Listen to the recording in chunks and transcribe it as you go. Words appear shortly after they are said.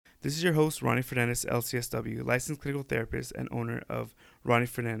This is your host, Ronnie Fernandez, LCSW, licensed clinical therapist and owner of Ronnie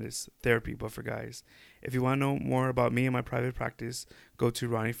Fernandez Therapy, but for guys. If you want to know more about me and my private practice, go to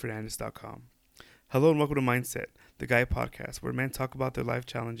ronniefernandez.com. Hello and welcome to Mindset, the Guy podcast, where men talk about their life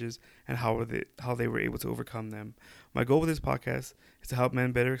challenges and how they were able to overcome them. My goal with this podcast is to help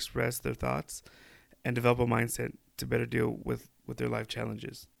men better express their thoughts and develop a mindset to better deal with their life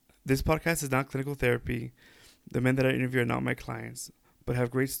challenges. This podcast is not clinical therapy. The men that I interview are not my clients, but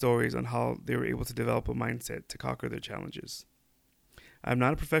have great stories on how they were able to develop a mindset to conquer their challenges. I'm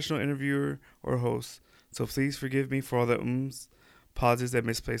not a professional interviewer or host, so please forgive me for all the pauses, and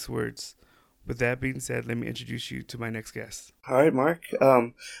misplaced words. With that being said, let me introduce you to my next guest. All right, Mark.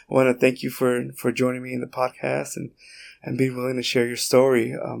 I want to thank you for joining me in the podcast and being willing to share your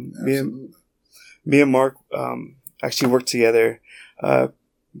story. Me and Mark actually worked together a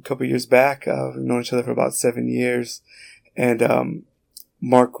couple years back. We've known each other for about 7 years, and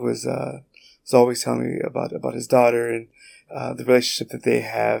Mark was always telling me about his daughter and the relationship that they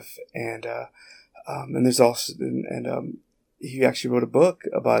have, and there's also he actually wrote a book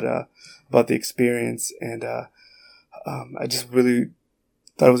about the experience, and I just really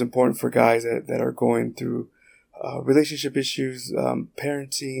thought it was important for guys that are going through relationship issues,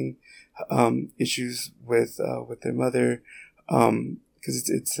 parenting issues with their mother, because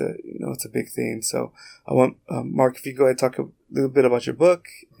it's a big thing. So I want Mark, if you go ahead and talk a little bit about your book,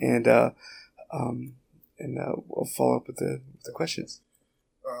 and we'll follow up with the questions.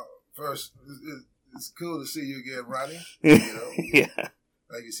 First, it's cool to see you again, Ronnie. Yeah.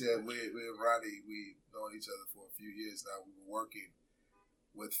 Like you said, we and Ronnie, we've known each other for a few years now. We were working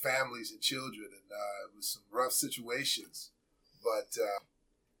with families and children, and it was some rough situations, but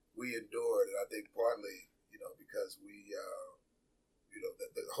we endured, and I think partly, because we,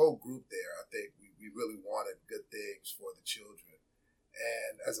 the whole group there, I think we really wanted good things for the children,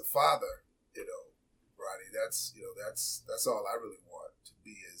 and as a father, Ronnie, that's all I really want to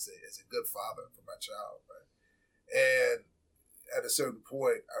be as a good father for my child, right? And at a certain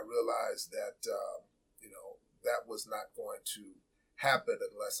point, I realized that that was not going to happen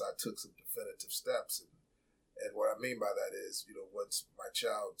unless I took some definitive steps. And what I mean by that is, once my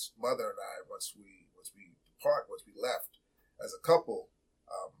child's mother and I, once we left as a couple,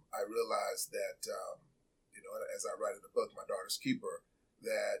 I realized that as I write in the book, My Daughter's Keeper,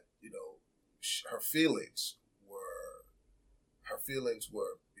 that her feelings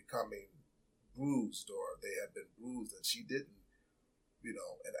were becoming bruised, or they had been bruised, and she didn't.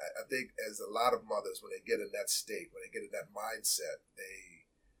 And I think as a lot of mothers, when they get in that state, when they get in that mindset, they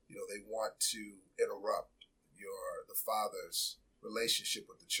want to interrupt the father's relationship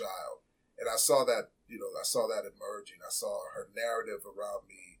with the child. And I saw that emerging. I saw her narrative around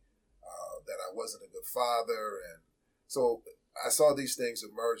me, that I wasn't a good father. And so I saw these things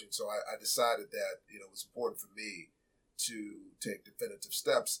emerging. So I decided that, it was important for me to take definitive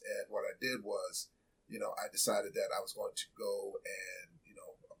steps. And what I did was, I decided that I was going to go and,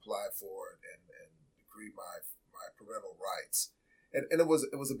 apply for and decree my parental rights. And it was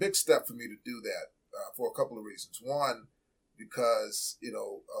a big step for me to do that for a couple of reasons. One, because,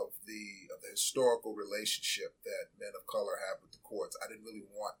 of the historical relationship that men of color have with the courts. I didn't really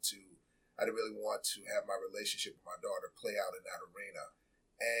want to have my relationship with my daughter play out in that arena.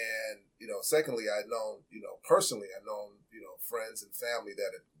 And, secondly, personally, I'd known friends and family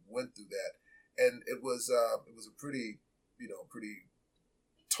that had went through that. And it was a pretty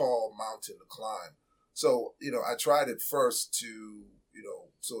tall mountain to climb. So, I tried at first to,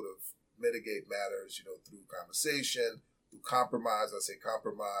 sort of mitigate matters, through conversation, through compromise. I say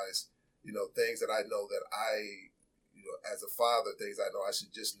compromise, things that I know that as a father, things I know I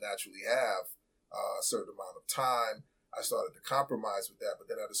should just naturally have a certain amount of time. I started to compromise with that, but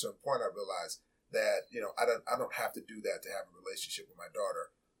then at a certain point, I realized that I don't have to do that to have a relationship with my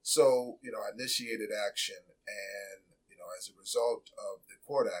daughter. So I initiated action, and as a result of the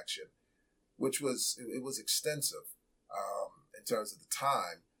court action, which was extensive in terms of the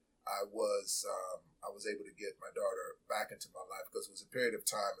time, I was able to get my daughter back into my life, because it was a period of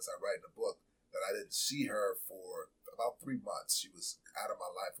time, as I write in the book, that I didn't see her for about 3 months. She was out of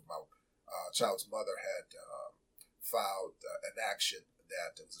my life. My child's mother had filed an action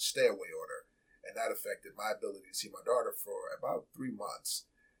that was a stay-away order, and that affected my ability to see my daughter for about 3 months.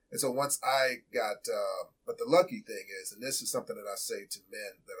 And so once I got, but the lucky thing is, and this is something that I say to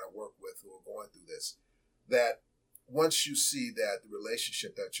men that I work with who are going through this, that once you see that the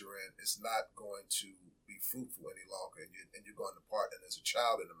relationship that you're in is not going to be fruitful any longer, and you're going to part, and there's a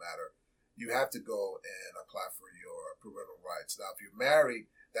child in the matter, you have to go and apply for your parental rights. Now, if you're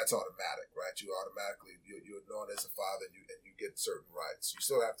married, that's automatic, right? You're known as a father, and you get certain rights. You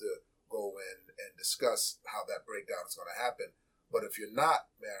still have to go in and discuss how that breakdown is going to happen. But if you're not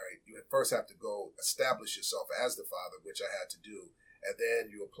married, you first have to go establish yourself as the father, which I had to do, and then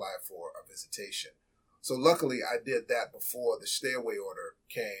you apply for a visitation. So luckily, I did that before the stay away order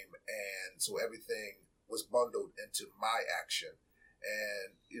came, and so everything was bundled into my action.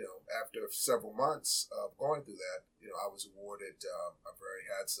 And, after several months of going through that, I was awarded a very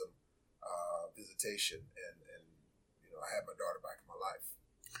handsome visitation, and I had my daughter back in my life.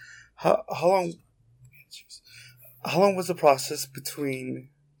 How long was the process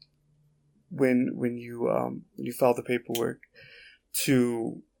between when you filed the paperwork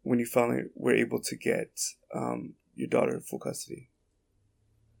to when you finally were able to get your daughter in full custody?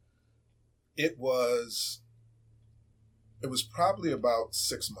 It was probably about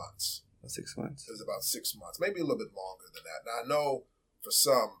 6 months. 6 months. It was about 6 months, maybe a little bit longer than that. Now, I know for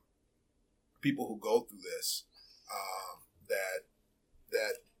some people who go through this,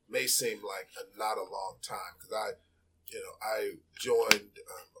 that may seem like not a long time, because I joined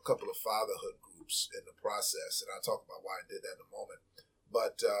a couple of fatherhood groups in the process, and I'll talk about why I did that in a moment.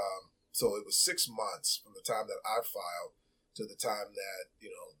 But so it was 6 months from the time that I filed to the time that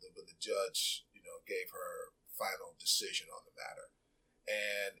the judge gave her final decision on the matter.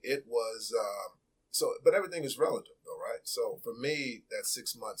 And it was but everything is relative, though, right? So for me, that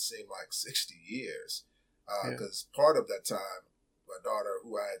 6 months seemed like 60 years, because part of that time, my daughter,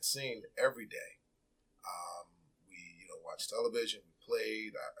 who I had seen every day, we watched television, we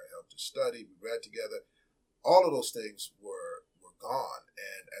played, I helped her study, we read together. All of those things were gone,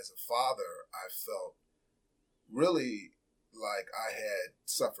 and as a father, I felt really like I had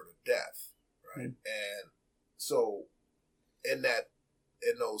suffered a death, right? And so in that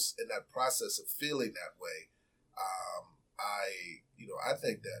process of feeling that way, I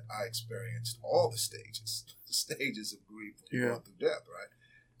think that I experienced all the stages of grief when you're going through death, right?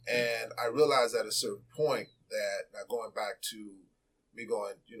 And I realized at a certain point that, now going back to me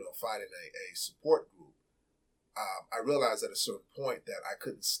finding a support group, I realized at a certain point that I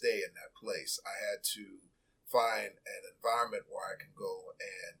couldn't stay in that place. I had to find an environment where I can go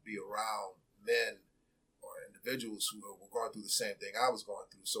and be around men or individuals who were going through the same thing I was going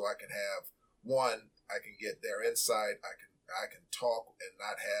through, so I can have I can get their insight. I can talk and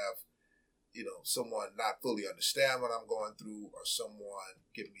not have someone not fully understand what I'm going through, or someone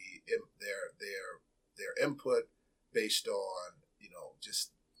give me their input based on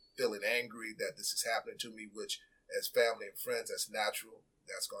just feeling angry that this is happening to me, which as family and friends, that's natural.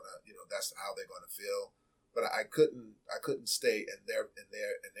 That's that's how they're gonna feel. But I couldn't stay in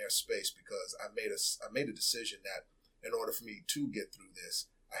their space, because I made a decision that in order for me to get through this,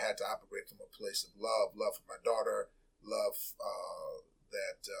 I had to operate from a place of love for my daughter, love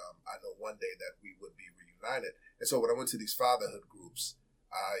that I know one day that we would be reunited. And so when I went to these fatherhood groups,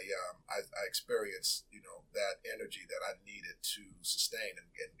 I experienced that energy that I needed to sustain and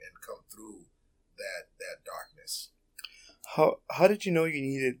come through that darkness. How did you know you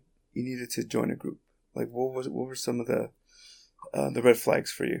needed to join a group? Like, what were some of the red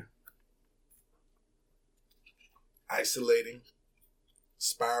flags for you? Isolating,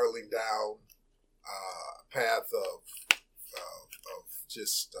 spiraling down a path of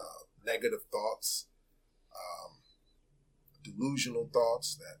just negative thoughts, delusional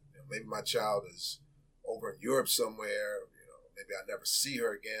thoughts that maybe my child is over in Europe somewhere. Maybe I never see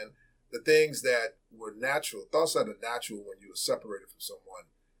her again. The things that were natural, thoughts that are natural when you were separated from someone,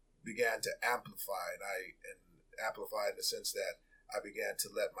 began to amplify, and amplify in the sense that I began to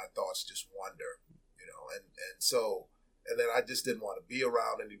let my thoughts just wander, and then I just didn't want to be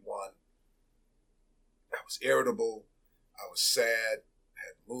around anyone. I was irritable. I was sad.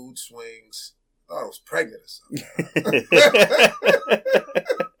 Had mood swings. Thought I was pregnant or something.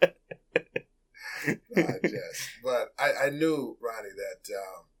 But I knew, Ronnie, that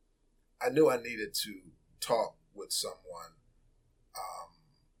I knew I needed to talk with someone.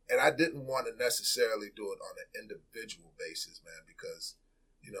 And I didn't want to necessarily do it on an individual basis, man, because,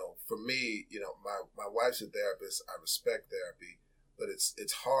 for me, my wife's a therapist. I respect therapy, but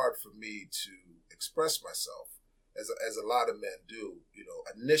it's hard for me to express myself as a lot of men do,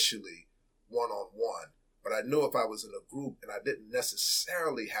 initially one-on-one. But I knew if I was in a group and I didn't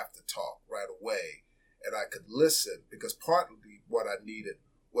necessarily have to talk right away, and I could listen, because partly what I needed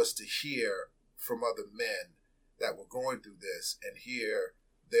was to hear from other men that were going through this, and hear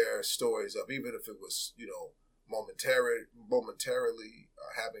their stories of, even if it was, momentarily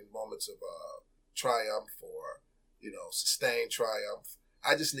having moments of triumph, or, sustained triumph.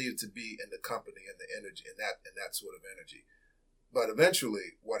 I just needed to be in the company and the energy, and that sort of energy. But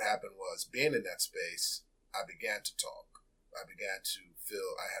eventually, what happened was, being in that space, I began to talk. I began to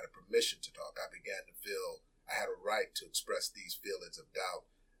feel I had a permission to talk. I began to feel I had a right to express these feelings of doubt,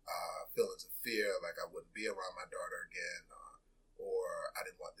 feelings of fear, like I wouldn't be around my daughter again, or I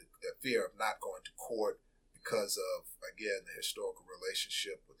didn't want the fear of not going to court because of, again, the historical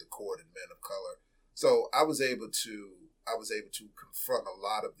relationship with the court and men of color. So I was able to confront a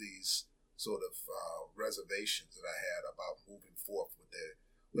lot of these sort of reservations that I had about moving forth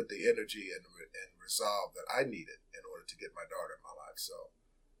with the energy and resolve that I needed in order to get my daughter in my life.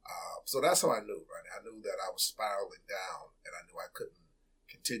 So that's how I knew, right? I knew that I was spiraling down, and I knew I couldn't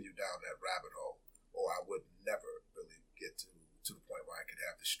continue down that rabbit hole, or I would never really get to the point where I could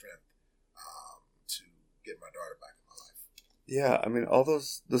have the strength to get my daughter back in my life. Yeah, I mean, all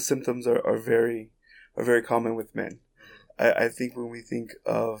those symptoms are very common with men. I think when we think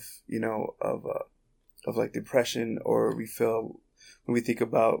of of like depression, or when we think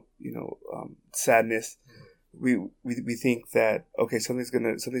about sadness, we think that, okay,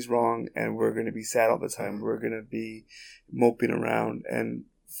 something's wrong, and we're gonna be sad all the time. We're gonna be moping around, and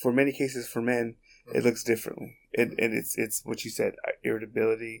for many cases for men, it looks differently. And it's what you said: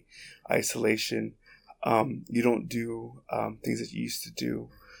 irritability, isolation. You don't do things that you used to do.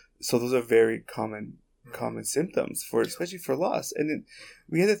 So those are very common symptoms especially for loss. And then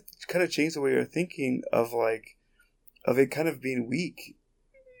we had to kind of change the way we were thinking of it kind of being weak.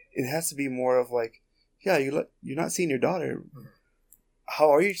 It has to be more of like, yeah, you're not seeing your daughter. How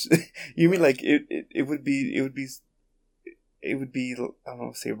are you? You mean like it would be I don't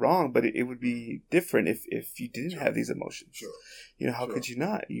know, say wrong, but it would be different if you didn't have these emotions. Sure. How could you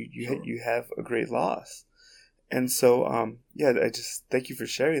not? You have a great loss. And so, I just thank you for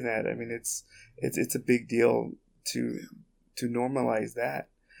sharing that. I mean, it's a big deal to normalize that.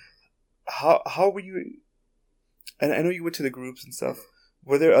 How were you? And I know you went to the groups and stuff.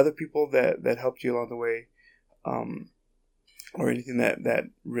 Were there other people that helped you along the way, or anything that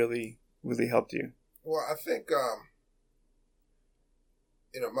really helped you? Well, I think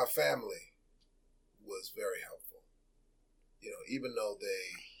my family was very helpful. Even though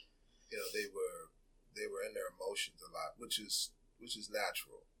they were in their emotions a lot, which is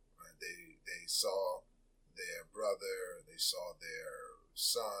natural. Right? They saw their brother, they saw their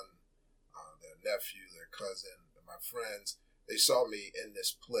son, their nephew, their cousin, my friends. They saw me in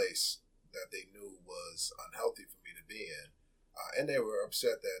this place that they knew was unhealthy for me to be in, and they were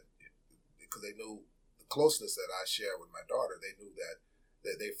upset that because they knew the closeness that I shared with my daughter. They knew that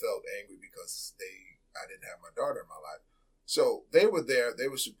they felt angry because I didn't have my daughter in my life. So they were there,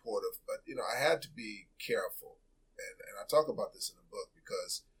 they were supportive, but I had to be careful, and I talk about this in the book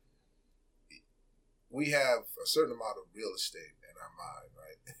because we have a certain amount of real estate in our mind,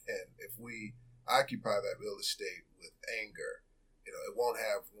 right? And if we occupy that real estate with anger, it won't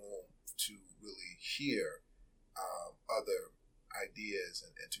have room to really hear other ideas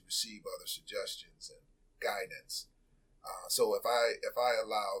and to receive other suggestions and guidance. So if I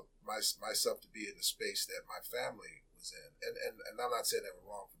allowed myself to be in the space that my family was in, and I'm not saying they were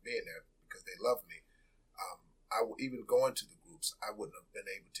wrong for being there because they love me, even going to the groups, I wouldn't have been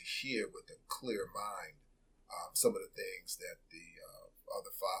able to hear with a clear mind some of the things that the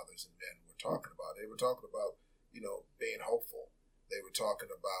other fathers and men were talking about. They were talking about, being hopeful. They were talking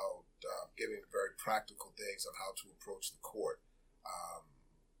about giving very practical things on how to approach the court.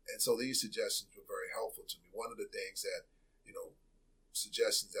 And so these suggestions were very helpful to me. One of the things that,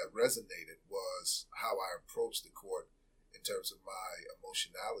 suggestions that resonated was how I approached the court in terms of my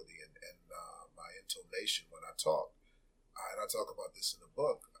emotionality and my intonation when I talk. And I talk about this in the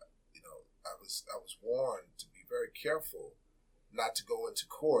book. I was warned to be very careful not to go into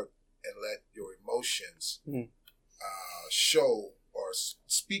court and let your emotions show or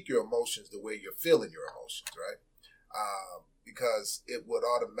speak your emotions the way you're feeling your emotions, right? Because it would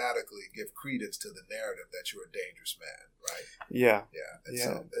automatically give credence to the narrative that you're a dangerous man, right? Yeah.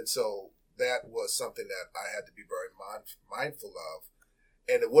 So that was something that I had to be very mindful of.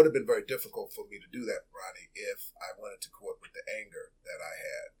 And it would have been very difficult for me to do that, Ronnie, if I went into court with the anger that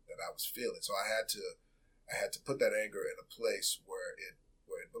I was feeling. So I had to put that anger in a place where it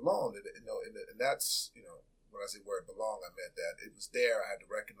belonged. And that's, when I say where it belonged, I meant that it was there. I had to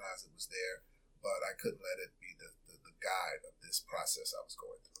recognize it was there, but I couldn't let it be the guide of this process I was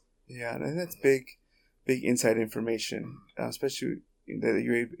going through. Yeah, and that's big inside information, especially that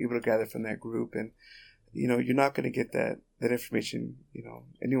you're able to gather from that group. And you're not going to get that information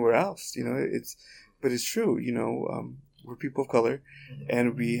anywhere else. But it's true. We're people of color,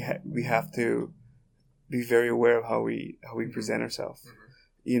 and we have to be very aware of how we present ourselves.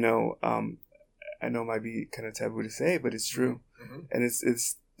 I know it might be kind of taboo to say, but it's true. and it's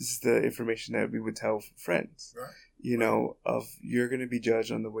this is the information that we would tell friends. Right. You know, of you're going to be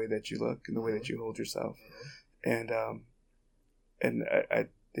judged on the way that you look and the way that you hold yourself, and I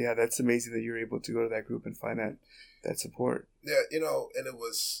yeah, that's amazing that you're able to go to that group and find that support. Yeah, you know, and it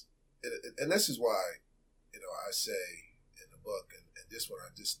was, and this is why, you know, I say in the book, and this one I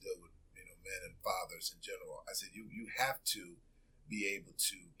just deal with, you know, men and fathers in general. I said you have to be able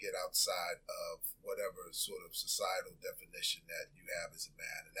to get outside of whatever sort of societal definition that you have as a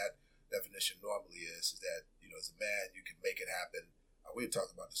man, and that definition normally is that, you know, as a man you can make it happen. We were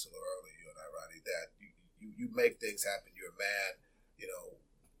talking about this a little earlier, you and I, Ronnie, that you make things happen. You're a man, you know.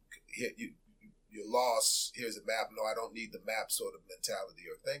 Here, you're lost. Here's a map. No, I don't need the map sort of mentality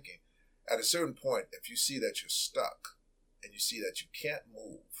or thinking. At a certain point, if you see that you're stuck and you see that you can't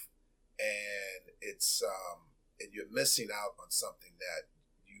move, and it's and you're missing out on something that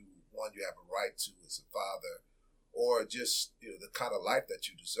you have a right to as a father, or just, you know, the kind of life that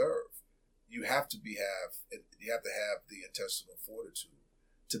you deserve, you have to have the intestinal fortitude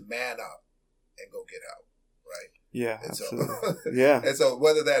to man up and go get help, right? Yeah, and absolutely. So, yeah. And so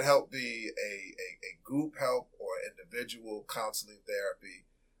whether that help be a group help or individual counseling therapy,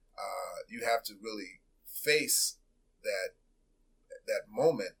 you have to really face that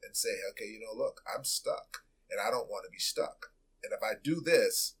moment and say, okay, you know, look, I'm stuck and I don't want to be stuck. And if I do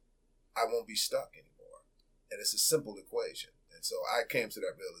this, I won't be stuck anymore. And it's a simple equation. And so I came to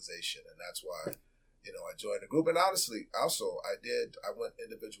that realization, and that's why, you know, I joined the group. And honestly, also I went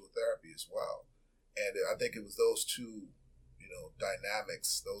individual therapy as well. And I think it was those two, you know,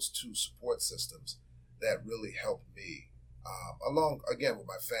 dynamics, those two support systems that really helped me, along, again, with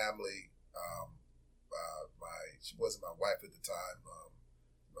my family. She wasn't my wife at the time,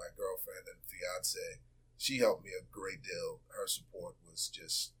 my girlfriend and fiance. She helped me a great deal. Her support was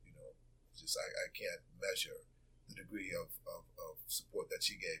just, you know, I can't measure the degree of support that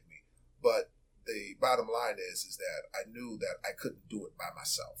she gave me. But the bottom line is that I knew that I couldn't do it by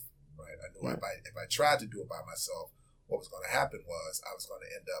myself. Right. I knew if I tried to do it by myself, what was going to happen was I was going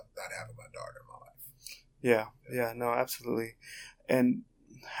to end up not having my daughter in my life. Yeah, no, absolutely. And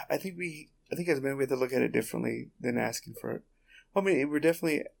I think as men we have to look at it differently than asking for it. Well, I mean, we're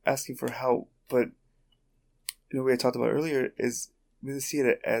definitely asking for help, but you know, we had talked about earlier is we see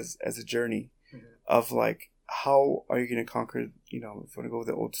it as a journey of like, how are you going to conquer? You know, if you want to go with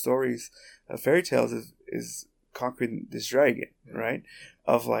the old stories, fairy tales is conquering this dragon, right?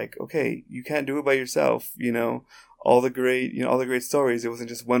 Of like, okay, you can't do it by yourself. You know, all the great stories. It wasn't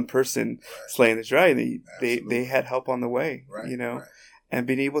just one person slaying the dragon. They had help on the way. Right. You know, and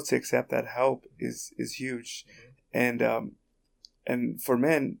being able to accept that help is huge. And for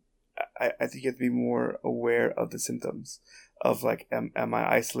men, I think you have to be more aware of the symptoms of like, am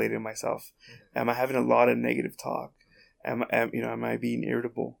I isolating myself? Am I having a lot of negative talk? Am I being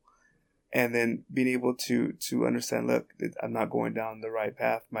irritable? And then being able to understand, look, I'm not going down the right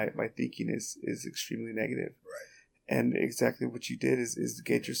path. My thinking is extremely negative. Right. And exactly what you did is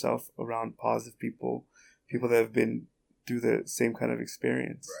get yourself around positive people that have been through the same kind of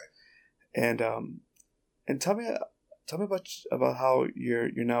experience. Right. And tell me about how your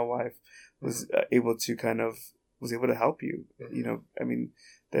now wife was able to help you. You know, I mean,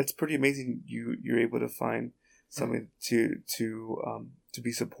 that's pretty amazing. You're able to find someone to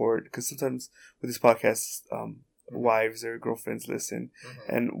be support, because sometimes with this podcast, wives or girlfriends listen.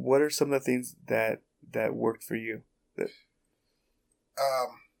 And what are some of the things that worked for you?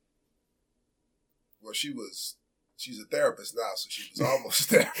 Well, she's a therapist now, so she was almost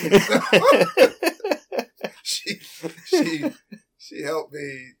there. She helped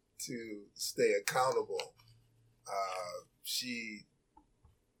me to stay accountable. She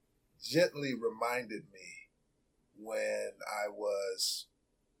gently reminded me when I was,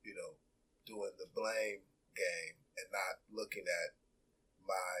 you know, doing the blame game and not looking at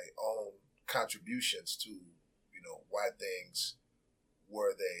my own contributions to, you know, why things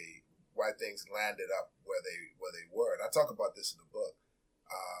landed up where they were. And I talk about this in the book,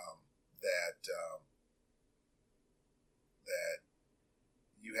 that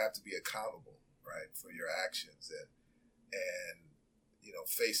you have to be accountable, right, for your actions and you know,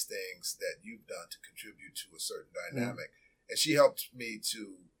 face things that you've done to contribute to a certain dynamic. And she helped me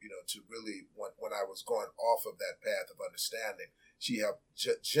to, you know, to really, when I was going off of that path of understanding, she helped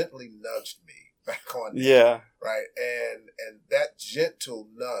gently nudged me back on it. Yeah. Right. And that gentle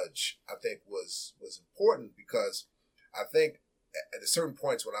nudge, I think, was important, because I think at a certain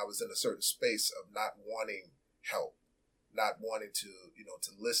points when I was in a certain space of not wanting help, not wanting to, you know,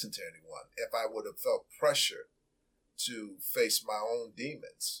 to listen to anyone, if I would have felt pressure to face my own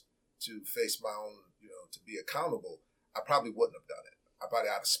demons, to face my own, you know, to be accountable, I probably wouldn't have done it. I probably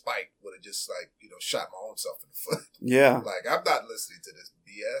out of spite would have just like, shot my own self in the foot. Yeah. Like, I'm not listening to this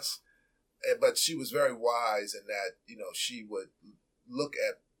BS. But she was very wise in that, she would look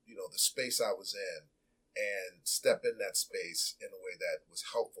at, the space I was in and step in that space in a way that was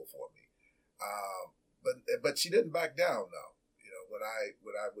helpful for me. But she didn't back down, though.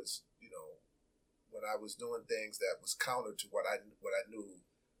 When I was doing things that was counter to what I knew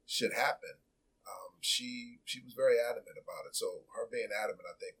should happen, she was very adamant about it. So her being adamant,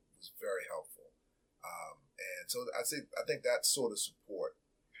 I think, was very helpful. And so I think that sort of support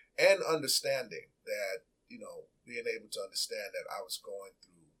and understanding that, being able to understand that I was going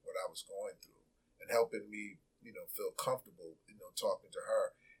through what I was going through and helping me, feel comfortable, talking to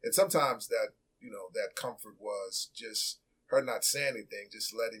her. And sometimes that, that comfort was just her not saying anything,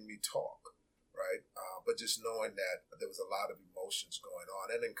 just letting me talk, right? But just knowing that there was a lot of emotions going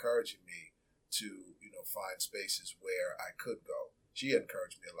on and encouraging me to, find spaces where I could go. She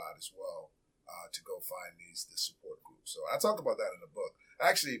encouraged me a lot as well to go find the support groups. So I talk about that in the book.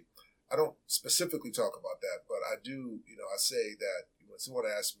 Actually, I don't specifically talk about that, but I do, I say that when someone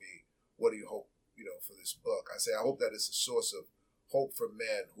asks me, what do you hope, for this book? I say, I hope that it's a source of hope for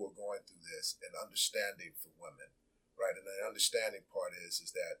men who are going through this and understanding for women, right? And the understanding part is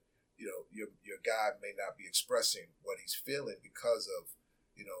that, your guy may not be expressing what he's feeling because of,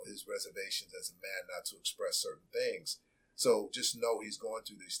 his reservations as a man not to express certain things. So just know he's going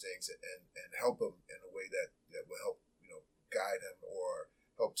through these things and help him in a way that will help, guide him or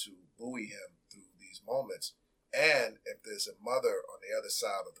help to buoy him through these moments. And if there's a mother on the other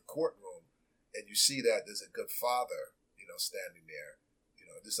side of the courtroom and you see that there's a good father, standing there,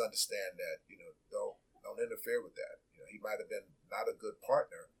 just understand that, don't interfere with that. He might have been not a good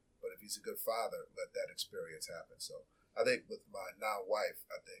partner, but if he's a good father, let that experience happen. So I think with my now wife,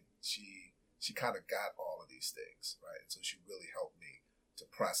 I think she kind of got all of these things, right? So she really helped me to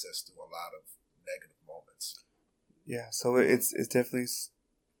process through a lot of negative moments. Yeah, so it's definitely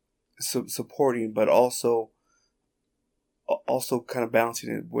supporting, but also kind of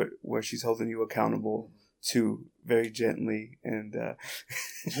balancing it where she's holding you accountable to very gently and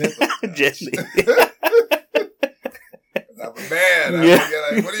gently. I'm a man. Yeah.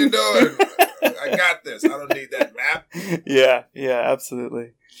 Like, what are you doing? I got this. I don't need that map. Yeah,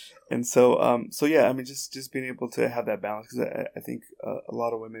 absolutely. And so, yeah, I mean, just being able to have that balance, because I think a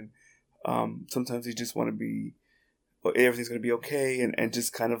lot of women, sometimes they just want to be, everything's going to be okay, and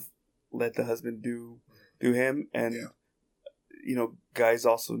just kind of let the husband do him. And, guys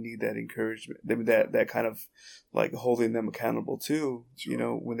also need that encouragement, that kind of like holding them accountable too,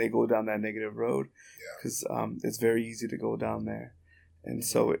 sure. When they go down that negative road, because it's very easy to go down there. And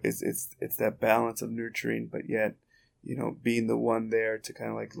so it's that balance of nurturing, but yet, being the one there to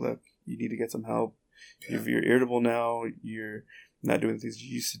kind of like, look, you need to get some help. Yeah. You're irritable now. You're not doing the things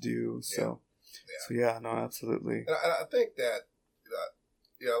you used to do. So, no, absolutely. And I think that,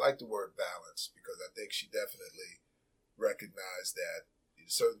 I like the word balance because I think she definitely recognized that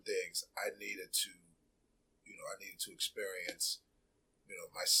certain things I needed to experience,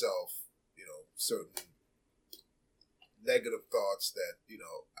 myself, certain negative thoughts that,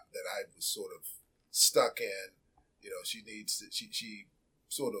 that I was sort of stuck in. She needs to, she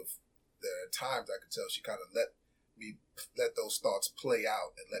sort of, there are times I could tell she kind of let those thoughts play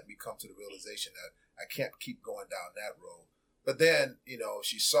out and let me come to the realization that I can't keep going down that road. But then, if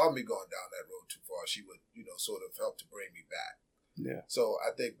she saw me going down that road too far, she would, sort of help to bring me back. Yeah. So I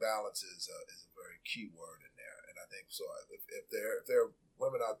think balance is a very key word in there. And I think so if there are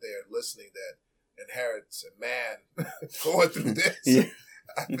women out there listening that inherits a man going through this,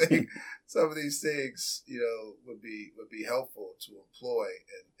 I think some of these things, would be helpful to employ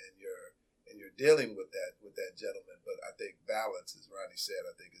in your dealing with that gentleman. But I think balance, as Ronnie said,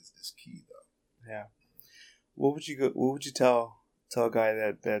 I think is key though. Yeah. What would you tell a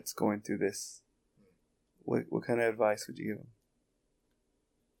guy that's going through this? What kind of advice would you give him?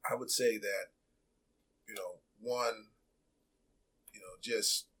 I would say that, one,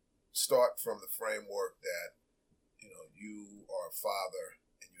 just start from the framework that, you are a father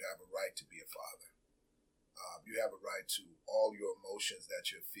and you have a right to be a father. You have a right to all your emotions that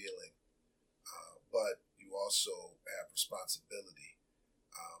you're feeling, but you also have responsibility.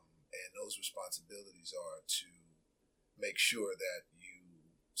 And those responsibilities are to make sure that you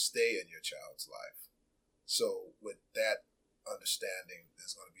stay in your child's life. So with that understanding,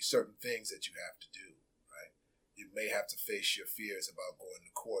 there's going to be certain things that you have to do, right? You may have to face your fears about going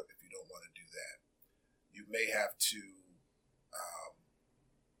to court if you don't want to do that. You may have to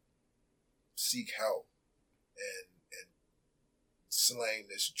seek help and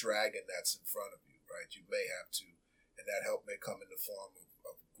slaying this dragon that's in front of you, right? You may have to and that help may come in the form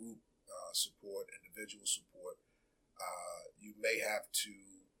of group support, individual support. You may have to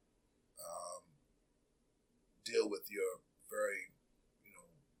deal with your very,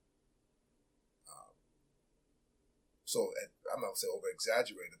 I'm not going to say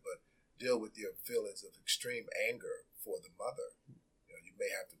over-exaggerated, but deal with your feelings of extreme anger for the mother. You may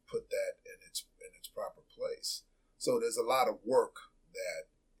have to put that in its proper place. So there's a lot of work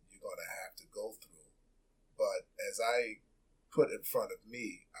that you're going to have to go through. But as I put in front of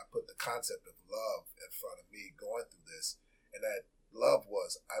me, I put the concept of love in front of me going through this. And that love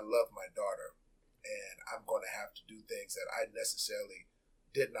was, I love my daughter, and I'm going to have to do things that I necessarily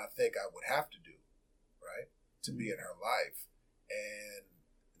did not think I would have to do, right, to be in her life. And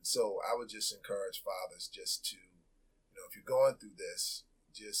so I would just encourage fathers just to, if you're going through this,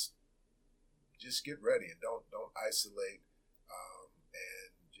 just get ready and don't isolate,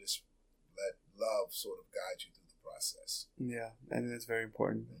 and just let love sort of guide you through the process. Yeah, and it's very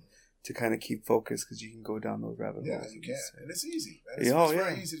important to kind of keep focused, because you can go down those rabbit holes. Yeah, you can. And it's easy, man. It's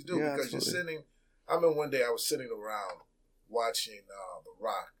very easy to do, because absolutely. you're sitting. I remember one day I was sitting around watching The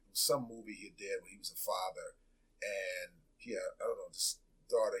Rock. It was some movie he did when he was a father, and he had, I don't know, this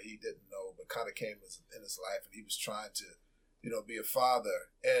daughter he didn't know, but kind of came in his life, and he was trying to, be a father.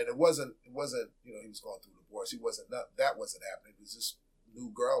 And it wasn't, he was going through divorce. That wasn't happening. It was this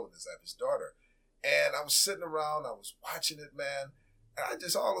new girl in his life, his daughter. And I was sitting around, I was watching it, man.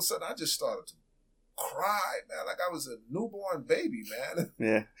 And all of a sudden, I just started to cry, man, like I was a newborn baby, man.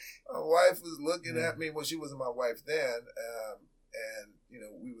 Yeah. My wife was looking at me. Well, she wasn't my wife then. And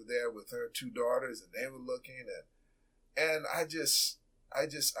we were there with her two daughters, and they were looking. And I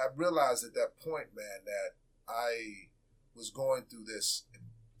realized at that point, man, that I was going through this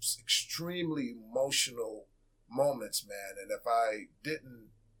extremely emotional moments, man. And if I didn't,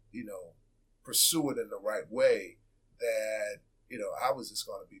 pursue it in the right way, that, I was just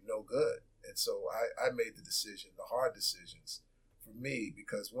going to be no good. And so I made the decision, the hard decisions for me,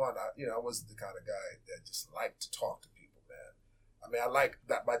 because one, I wasn't the kind of guy that just liked to talk to people, man. I mean, I like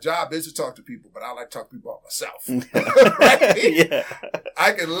that. My job is to talk to people, but I like to talk to people about myself. Right? Yeah.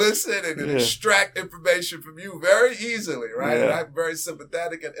 I can listen and extract information from you very easily, right? Yeah. And I'm very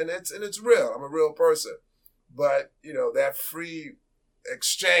sympathetic, and it's real. I'm a real person. But, that free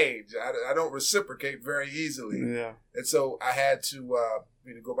exchange, I don't reciprocate very easily. Yeah. And so I had to,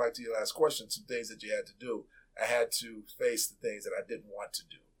 go back to your last question, some things that you had to do. I had to face the things that I didn't want to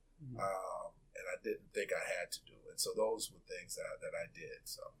do, and I didn't think I had to do. And so those were things that I did.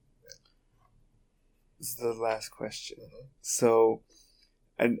 So yeah. This is the last question. Mm-hmm. So,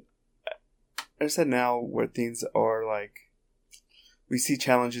 and I said now where things are like, we see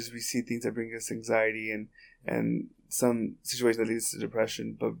challenges, we see things that bring us anxiety and some situations that leads to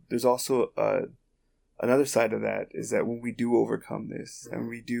depression, but there's also another side of that, is that when we do overcome this, and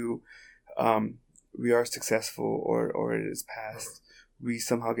we do, we are successful, or it is passed, we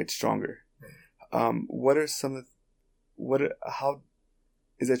somehow get stronger. What are some of, how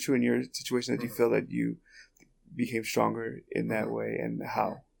is that true in your situation, that you feel that you became stronger in that way, and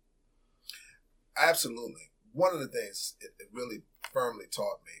how? Absolutely. One of the things it really firmly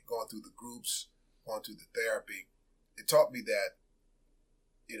taught me, going through the groups, going through the therapy, it taught me that,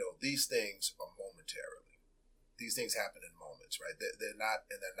 these things are momentarily. These things happen in moments, right? They're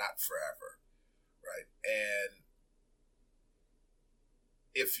not forever, right? And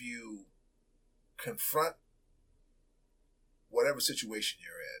if you confront whatever situation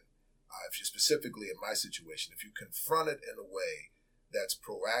you're in, if you're specifically in my situation, if you confront it in a way that's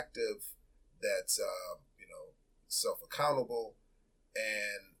proactive, that's self-accountable,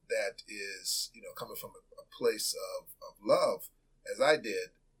 and that is coming from a place of love, as I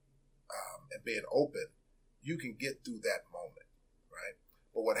did, and being open, you can get through that moment, right?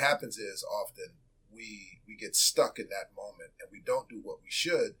 But what happens is often we get stuck in that moment, and we don't do what we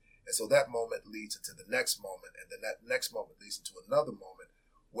should, and so that moment leads into the next moment, and then that next moment leads into another moment,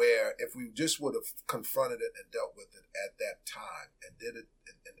 where if we just would have confronted it and dealt with it at that time, and did it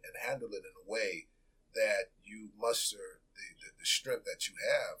and handled it in a way that you muster the strength that you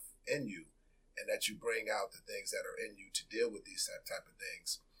have in you, and that you bring out the things that are in you to deal with these type of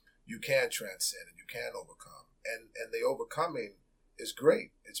things, you can transcend and you can overcome. And the overcoming is great.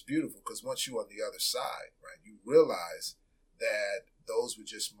 It's beautiful, because once you're on the other side, right, you realize that those were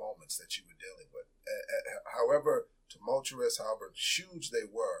just moments that you were dealing with. However tumultuous, however huge they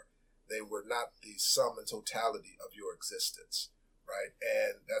were not the sum and totality of your existence, right?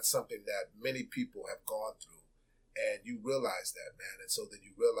 And that's something that many people have gone through. And you realize that, man. And so then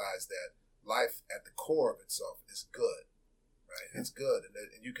you realize that life at the core of itself is good, right? It's good.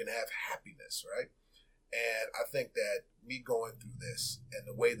 And you can have happiness, right? And I think that me going through this and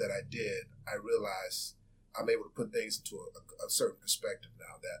the way that I did, I realized I'm able to put things into a certain perspective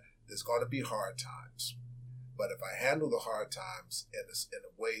now, that there's going to be hard times. But if I handle the hard times in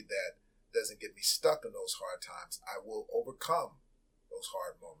a way that doesn't get me stuck in those hard times, I will overcome those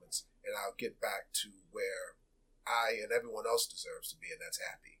hard moments, and I'll get back to where I and everyone else deserves to be, and that's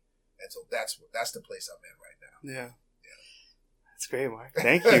happy. And so that's the place I'm in right now. Yeah. That's great, Mark.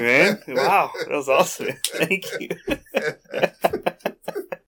 Thank you, man. Wow. That was awesome. Thank you.